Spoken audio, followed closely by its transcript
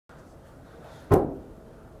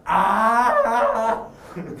Ah!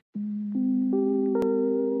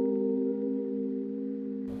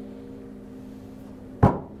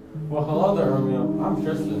 Well, hello there, Romeo. I'm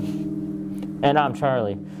Tristan. And I'm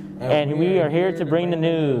Charlie. And we are here to bring the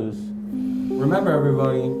news. Remember,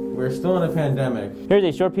 everybody, we're still in a pandemic. Here's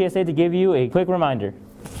a short PSA to give you a quick reminder.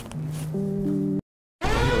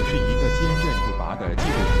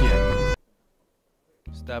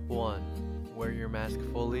 Step 1. Wear your mask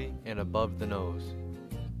fully and above the nose.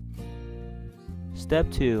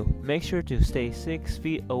 Step 2. Make sure to stay 6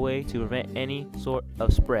 feet away to prevent any sort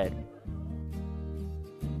of spread.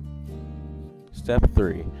 Step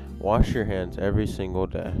 3. Wash your hands every single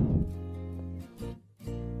day.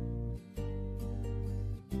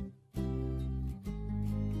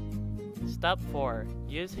 Step 4.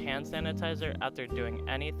 Use hand sanitizer after doing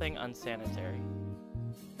anything unsanitary.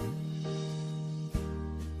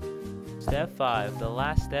 Step 5. The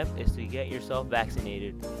last step is to get yourself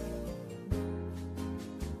vaccinated.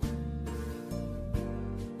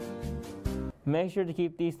 Make sure to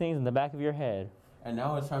keep these things in the back of your head. And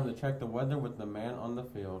now it's time to check the weather with the man on the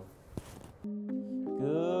field.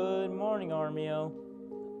 Good morning, Armio.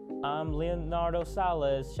 I'm Leonardo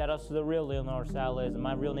Salas. Shout outs to the real Leonardo Salas. And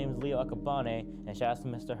my real name is Leo Acabane. And shout outs to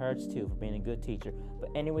Mr. Hertz too for being a good teacher. But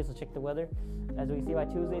anyways, let's check the weather. As we can see, by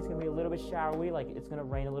Tuesday it's gonna be a little bit showery. Like it's gonna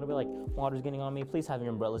rain a little bit. Like water's getting on me. Please have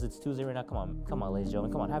your umbrellas. It's Tuesday right now. Come on, ladies and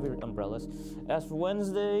gentlemen. Come on, have your umbrellas. As for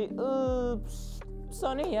Wednesday,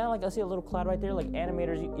 sunny. Yeah, like I see a little cloud right there. Like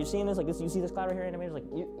animators, you're seeing this. Like this, you see this cloud right here, animators. Like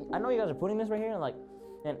I know you guys are putting this right here, and like.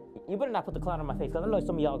 And you better not put the cloud on my face, because I know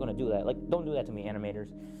some of y'all are going to do that. Like, don't do that to me,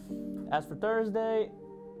 animators. As for Thursday,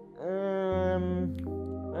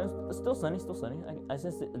 it's still sunny, I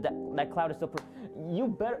sense that cloud is still, you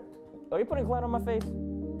better, are you putting a cloud on my face?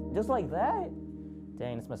 Just like that?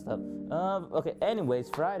 Dang, it's messed up. Okay,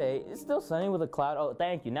 anyways, Friday, it's still sunny with a cloud. Oh,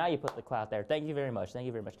 thank you. Now you put the cloud there. Thank you very much. Thank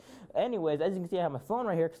you very much. Anyways, as you can see, I have my phone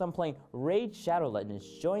right here because I'm playing Raid Shadow Legends.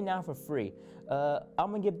 Join now for free.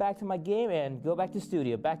 I'm going to get back to my game and go back to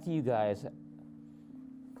studio. Back to you guys.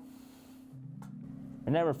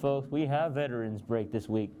 Remember, folks, we have Veterans Break this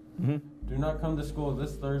week. Do not come to school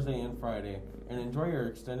this Thursday and Friday, and enjoy your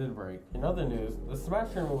extended break. In other news, the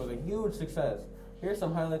Smash tournament was a huge success. Here's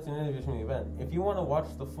some highlights and interviews from the event. If you want to watch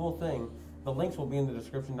the full thing, the links will be in the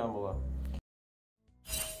description down below.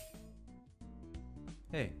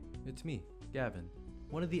 Hey, it's me, Gavin,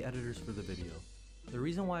 one of the editors for the video. The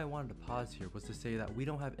reason why I wanted to pause here was to say that we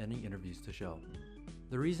don't have any interviews to show.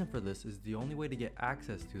 The reason for this is the only way to get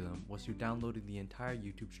access to them was through downloading the entire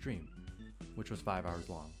YouTube stream, which was 5 hours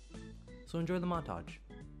long. So enjoy the montage.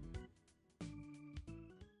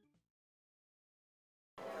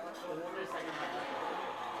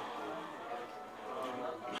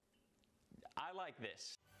 I like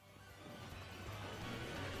this.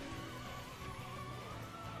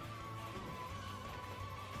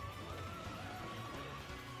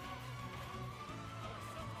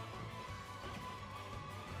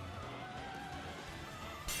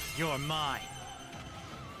 You're mine.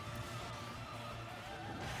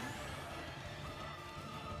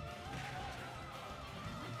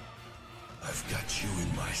 I've got you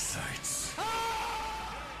in my sights.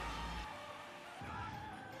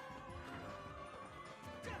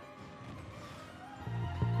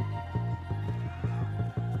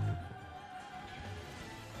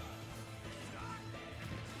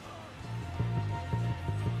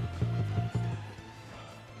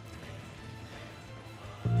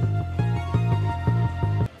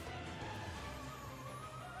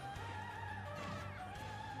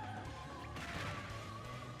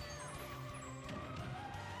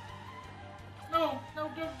 No,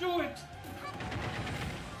 don't do it!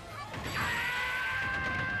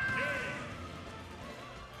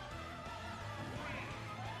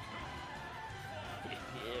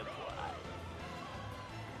 Yeah, boy.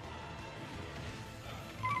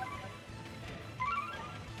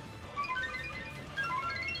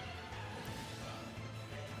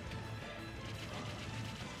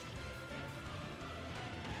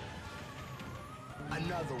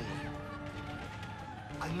 Another one.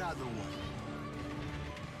 Another one.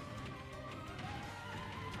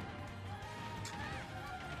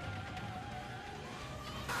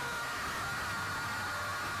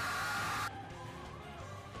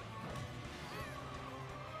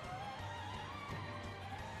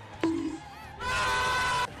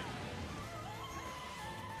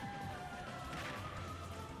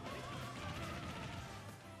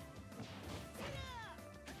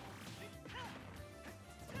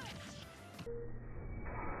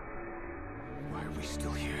 Why are we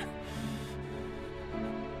still here?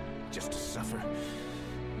 Just to suffer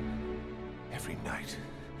every night.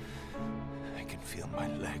 I can feel my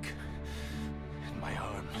leg, and my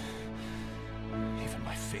arm, even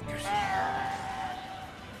my fingers.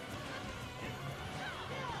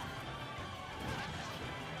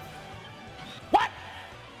 What?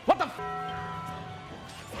 What the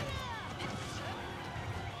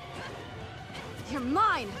You're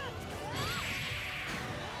mine!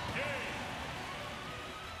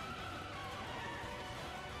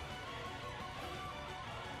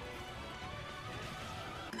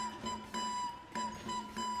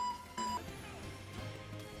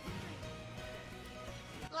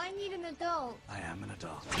 I need an adult. I am an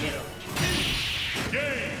adult.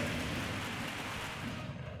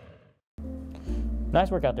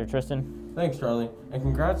 Nice work out there, Tristan. Thanks, Charlie, and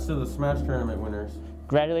congrats to the Smash Tournament winners.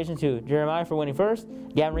 Congratulations to Jeremiah for winning first,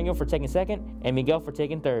 Gavin Ringo for taking second, and Miguel for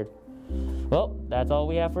taking third. Well, that's all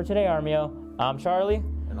we have for today, Armio. I'm Charlie.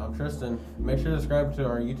 And I'm Tristan. Make sure to subscribe to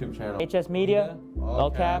our YouTube channel. AHSMEDIA,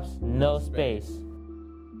 all caps, no space.